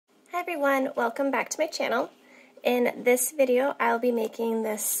everyone, welcome back to my channel. In this video I'll be making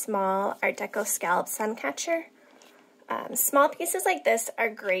this small Art Deco Scallop Suncatcher. Small pieces like this are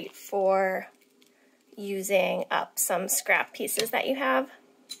great for using up some scrap pieces that you have.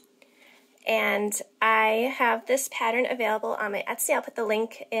 And I have this pattern available on my Etsy. I'll put the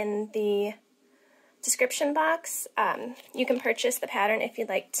link in the description box. You can purchase the pattern if you'd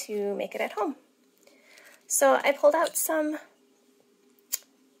like to make it at home. So I pulled out some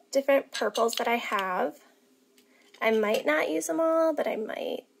different purples that I have. I might not use them all, but I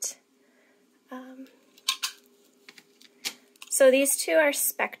might. So these two are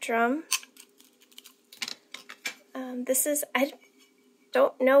Spectrum. I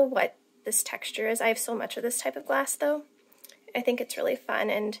don't know what this texture is. I have so much of this type of glass though. I think it's really fun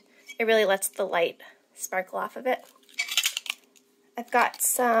and it really lets the light sparkle off of it. I've got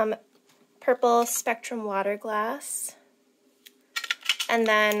some purple Spectrum water glass. And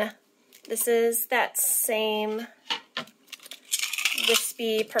then this is that same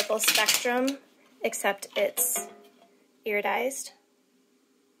wispy purple Spectrum, except it's iridized.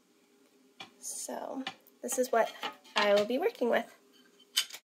 So this is what I will be working with.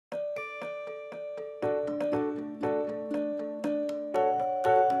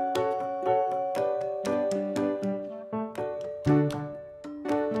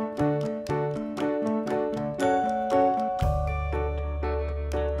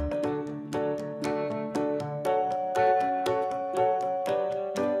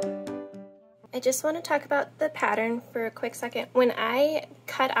 I just want to talk about the pattern for a quick second. When I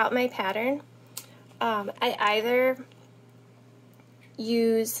cut out my pattern, I either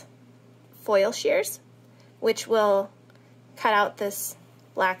use foil shears, which will cut out this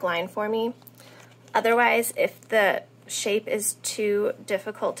black line for me. Otherwise, if the shape is too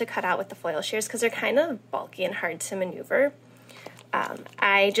difficult to cut out with the foil shears, because they're kind of bulky and hard to maneuver,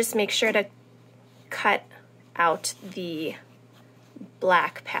 I just make sure to cut out the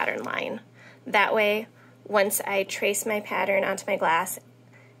black pattern line. That way, once I trace my pattern onto my glass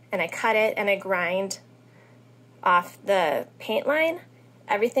and I cut it and I grind off the paint line,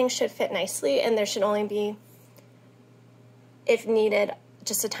 everything should fit nicely, and there should only be, if needed,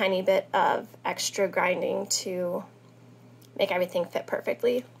 just a tiny bit of extra grinding to make everything fit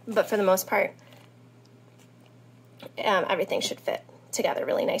perfectly. But for the most part, everything should fit together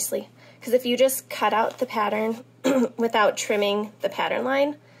really nicely. Because if you just cut out the pattern without trimming the pattern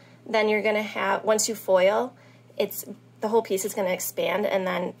line, then you're going to have, once you foil, the whole piece is going to expand and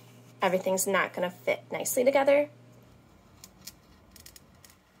then everything's not going to fit nicely together.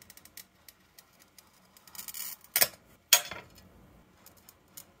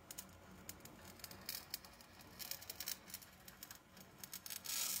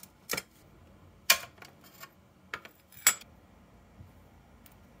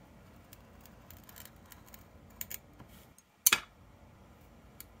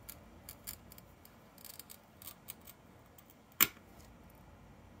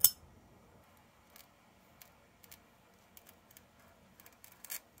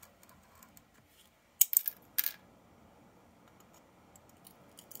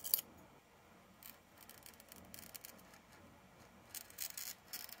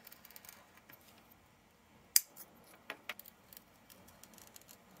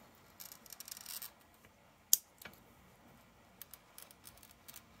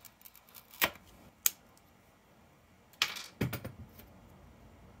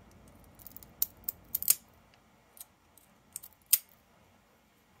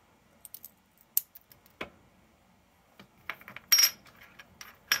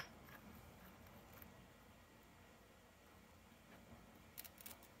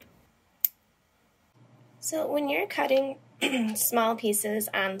 So when you're cutting small pieces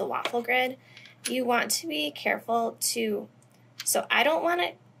on the waffle grid, you want to be careful so I don't want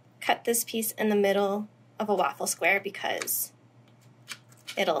to cut this piece in the middle of a waffle square because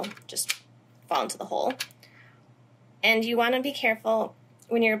it'll just fall into the hole. And you want to be careful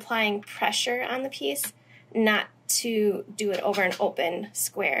when you're applying pressure on the piece not to do it over an open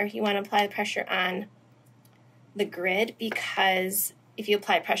square. You want to apply the pressure on the grid, because if you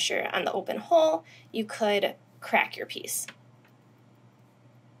apply pressure on the open hole, you could crack your piece.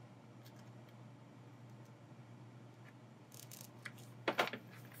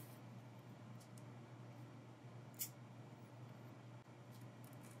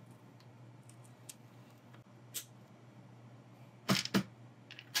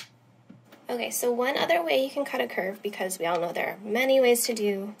 Okay, so one other way you can cut a curve, because we all know there are many ways to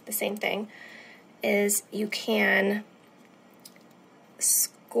do the same thing, is you can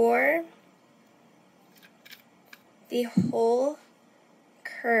score the whole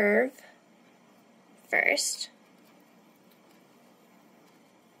curve first.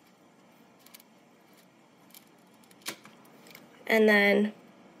 And then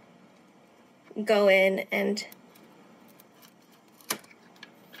go in and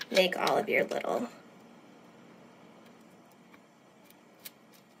make all of your little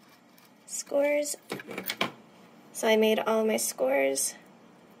scores. So I made all of my scores,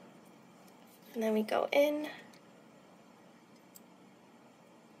 and then we go in.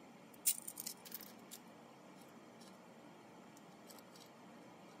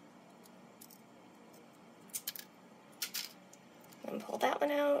 And pull that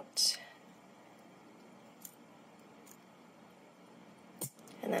one out.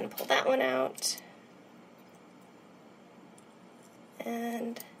 And then pull that one out.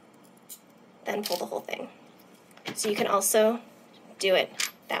 And then pull the whole thing. So you can also do it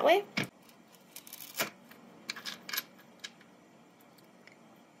that way.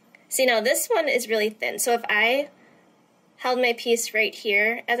 See, now this one is really thin, so if I held my piece right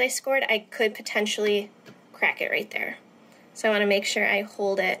here as I scored, I could potentially crack it right there. So I want to make sure I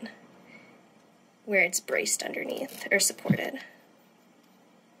hold it where it's braced underneath or supported.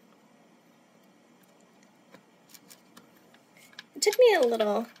 It took me a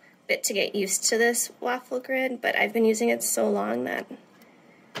little bit to get used to this waffle grid, but I've been using it so long that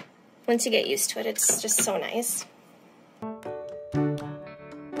once you get used to it, it's just so nice.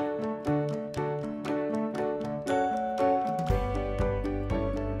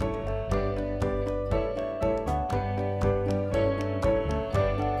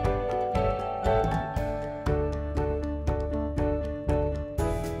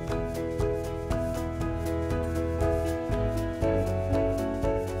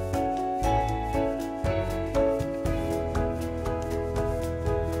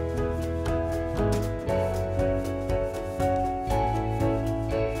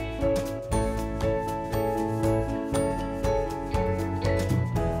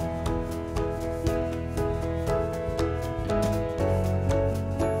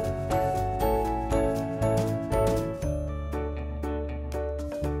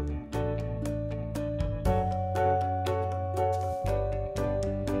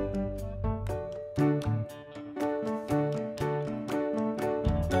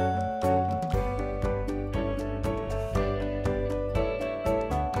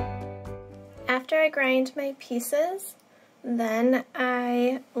 After I grind my pieces, then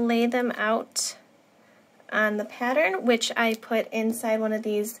I lay them out on the pattern, which I put inside one of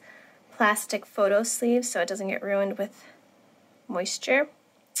these plastic photo sleeves so it doesn't get ruined with moisture.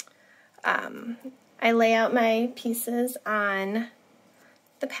 I lay out my pieces on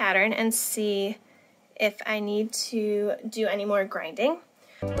the pattern and see if I need to do any more grinding.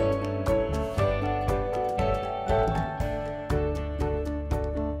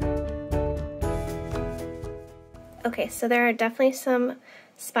 Okay, so there are definitely some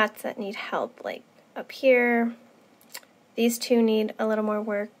spots that need help, like up here. These two need a little more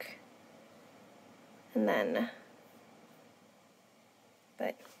work. And then,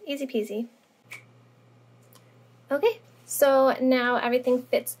 but easy peasy. Okay, so now everything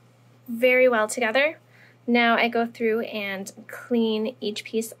fits very well together. Now I go through and clean each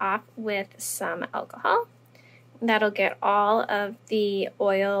piece off with some alcohol. That'll get all of the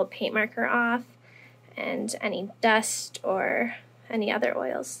oil paint marker off and any dust or any other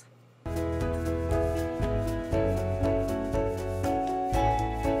oils.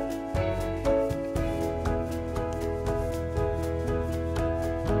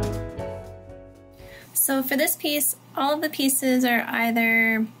 So for this piece, all of the pieces are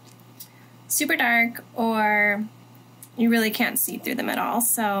either super dark or you really can't see through them at all.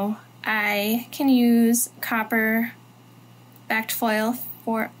 So I can use copper backed foil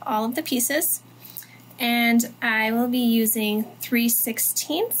for all of the pieces. And I will be using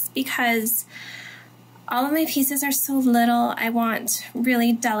 3/16 because all of my pieces are so little. I want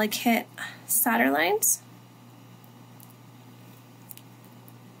really delicate solder lines.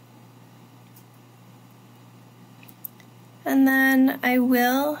 And then I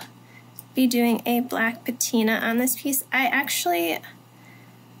will be doing a black patina on this piece.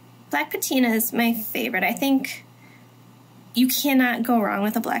 Black patina is my favorite. I think you cannot go wrong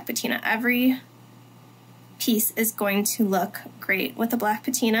with a black patina. Every piece is going to look great with a black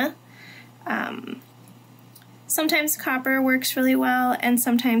patina. Sometimes copper works really well and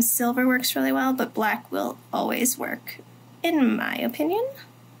sometimes silver works really well, but black will always work, in my opinion.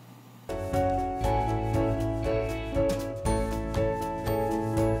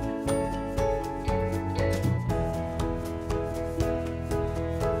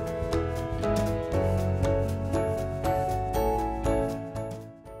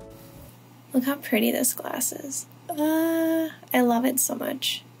 Look how pretty this glass is. I love it so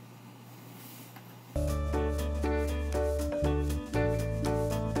much.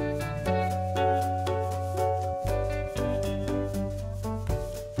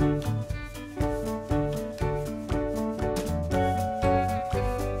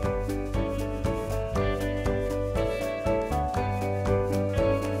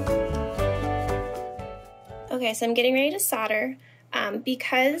 Okay, so I'm getting ready to solder.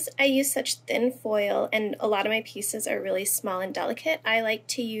 Because I use such thin foil and a lot of my pieces are really small and delicate, I like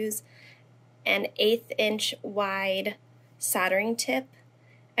to use an 1/8 inch wide soldering tip.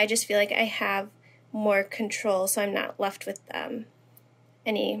 I just feel like I have more control, so I'm not left with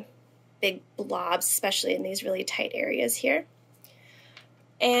any big blobs, especially in these really tight areas here.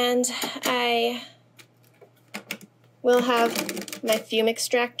 And I will have my fume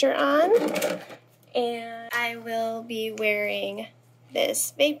extractor on, and I will be wearing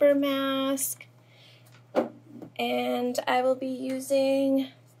this vapor mask, and I will be using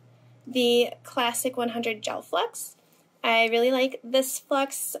the Classic 100 Gel Flux. I really like this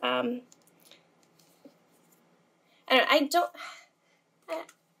flux. I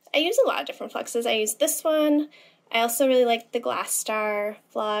use a lot of different fluxes. I use this one. I also really like the Glass Star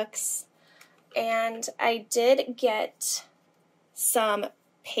flux, and I did get some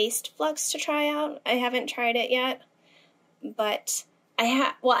paste flux to try out. I haven't tried it yet, but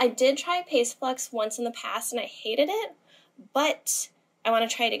I did try paste flux once in the past and I hated it, but I want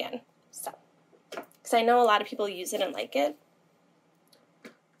to try it again. So, because I know a lot of people use it and like it.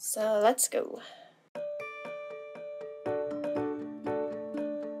 So let's go.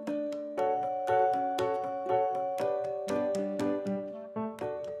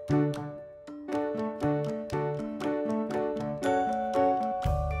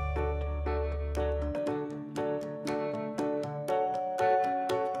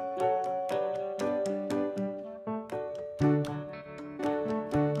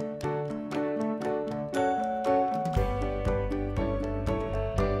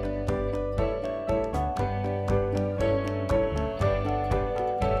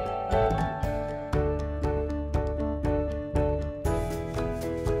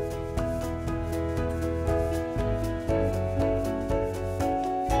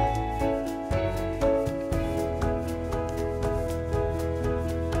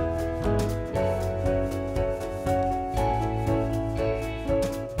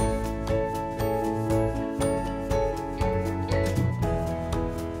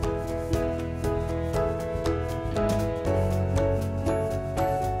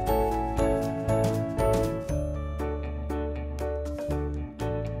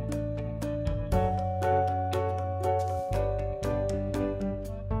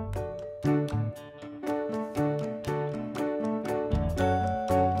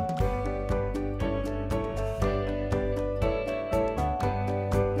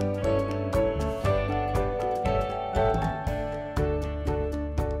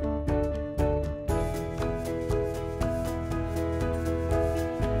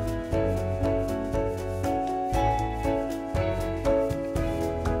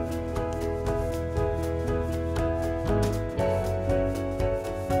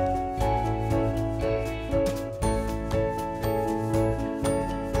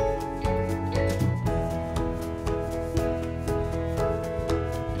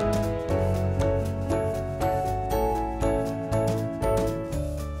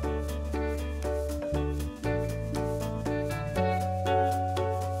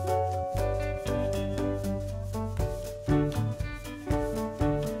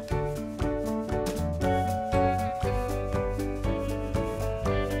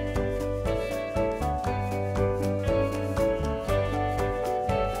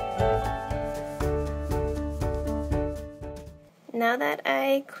 Now that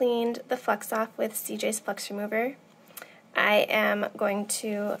I cleaned the flux off with CJ's Flux Remover, I am going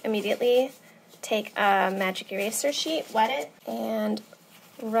to immediately take a magic eraser sheet, wet it, and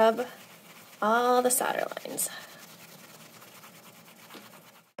rub all the solder lines.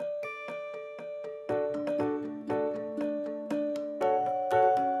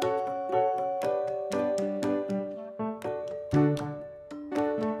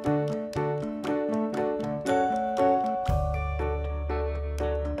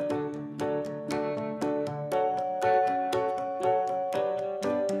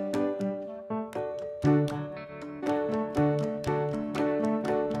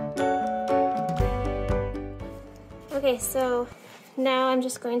 Okay, so now I'm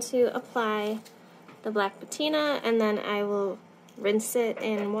just going to apply the black patina, and then I will rinse it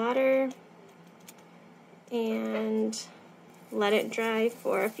in water and let it dry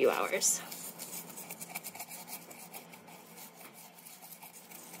for a few hours.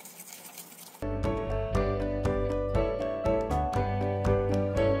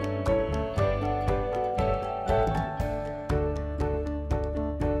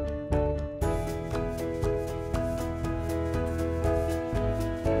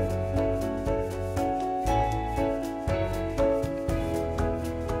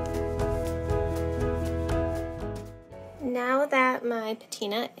 my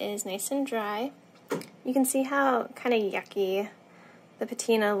patina is nice and dry. You can see how kind of yucky the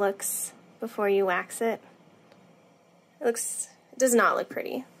patina looks before you wax it. It does not look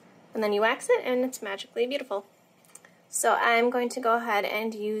pretty. And then you wax it and it's magically beautiful. So I'm going to go ahead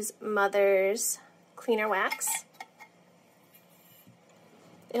and use Mother's cleaner wax.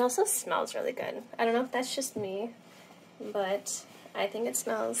 It also smells really good. I don't know if that's just me, but I think it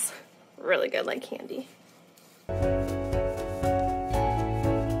smells really good, like candy.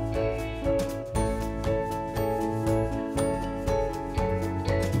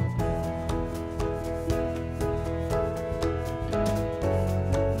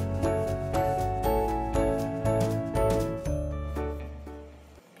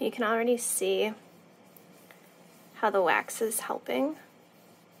 You can already see how the wax is helping.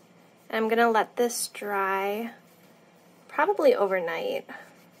 I'm gonna let this dry probably overnight,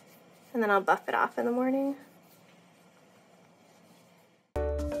 and then I'll buff it off in the morning.